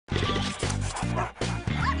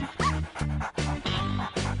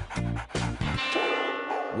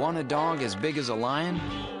Want a dog as big as a lion?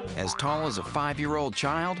 As tall as a 5-year-old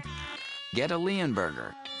child? Get a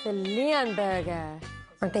Leonberger. The Leonberger.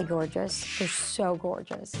 Aren't they gorgeous? They're so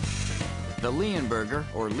gorgeous. The Leonberger,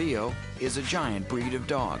 or Leo, is a giant breed of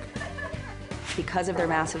dog. Because of their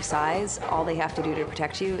massive size, all they have to do to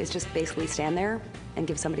protect you is just basically stand there and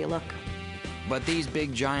give somebody a look. But these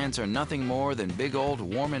big giants are nothing more than big old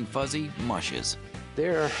warm and fuzzy mushes.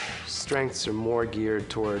 Their strengths are more geared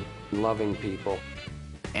toward loving people.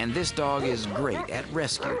 And this dog is great at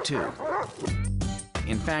rescue, too.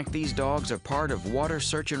 In fact, these dogs are part of water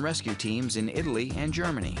search and rescue teams in Italy and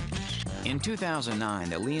Germany. In 2009,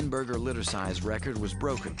 the Leonberger litter size record was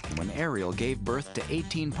broken when Ariel gave birth to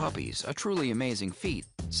 18 puppies, a truly amazing feat,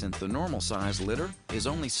 since the normal size litter is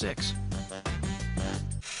only 6.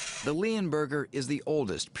 The Leonberger is the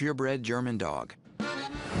oldest purebred German dog.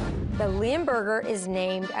 The Leonberger is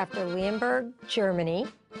named after Leonberg, Germany.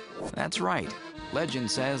 That's right.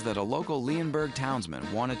 Legend says that a local Leonberg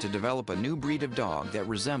townsman wanted to develop a new breed of dog that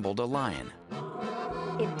resembled a lion.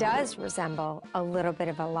 It does resemble a little bit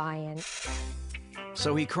of a lion.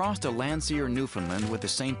 So he crossed a Landseer Newfoundland with a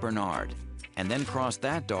St. Bernard, and then crossed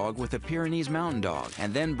that dog with a Pyrenees Mountain Dog,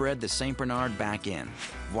 and then bred the St. Bernard back in.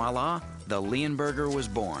 Voila, the Leonberger was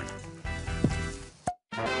born.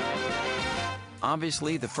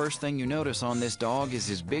 Obviously, the first thing you notice on this dog is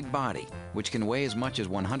his big body, which can weigh as much as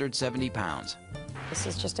 170 pounds. This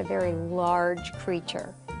is just a very large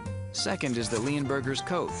creature. Second is the Leonberger's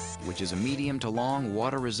coat, which is a medium to long,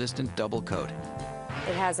 water-resistant double coat.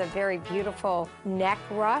 It has a very beautiful neck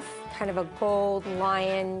ruff, kind of a gold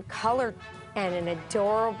lion color, and an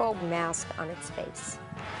adorable mask on its face.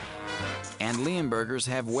 And Leonbergers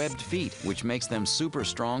have webbed feet, which makes them super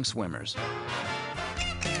strong swimmers.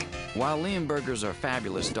 While Leonbergers are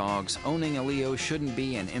fabulous dogs, owning a Leo shouldn't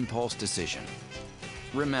be an impulse decision.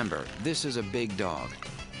 Remember, this is a big dog,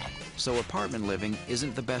 so apartment living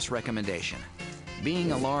isn't the best recommendation.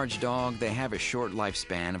 Being a large dog, they have a short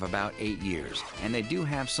lifespan of about 8 years, and they do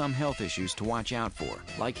have some health issues to watch out for,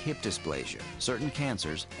 like hip dysplasia, certain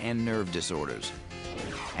cancers, and nerve disorders.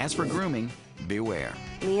 As for grooming, beware.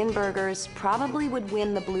 Leonbergers probably would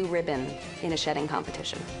win the blue ribbon in a shedding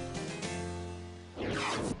competition.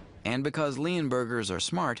 And because Leonbergers are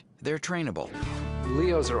smart, they're trainable.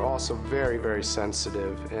 Leos are also very, very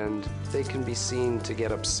sensitive, and they can be seen to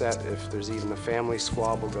get upset if there's even a family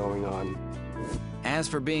squabble going on. As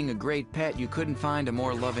for being a great pet, you couldn't find a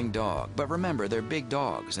more loving dog. But remember, they're big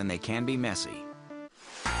dogs, and they can be messy.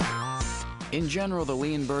 In general, the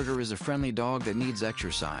Leonberger is a friendly dog that needs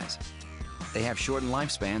exercise. They have shortened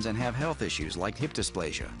lifespans and have health issues like hip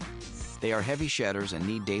dysplasia. They are heavy shedders and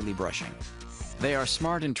need daily brushing. They are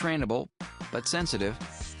smart and trainable, but sensitive,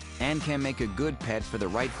 and can make a good pet for the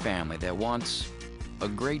right family that wants a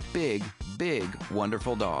great big,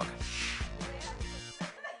 wonderful dog.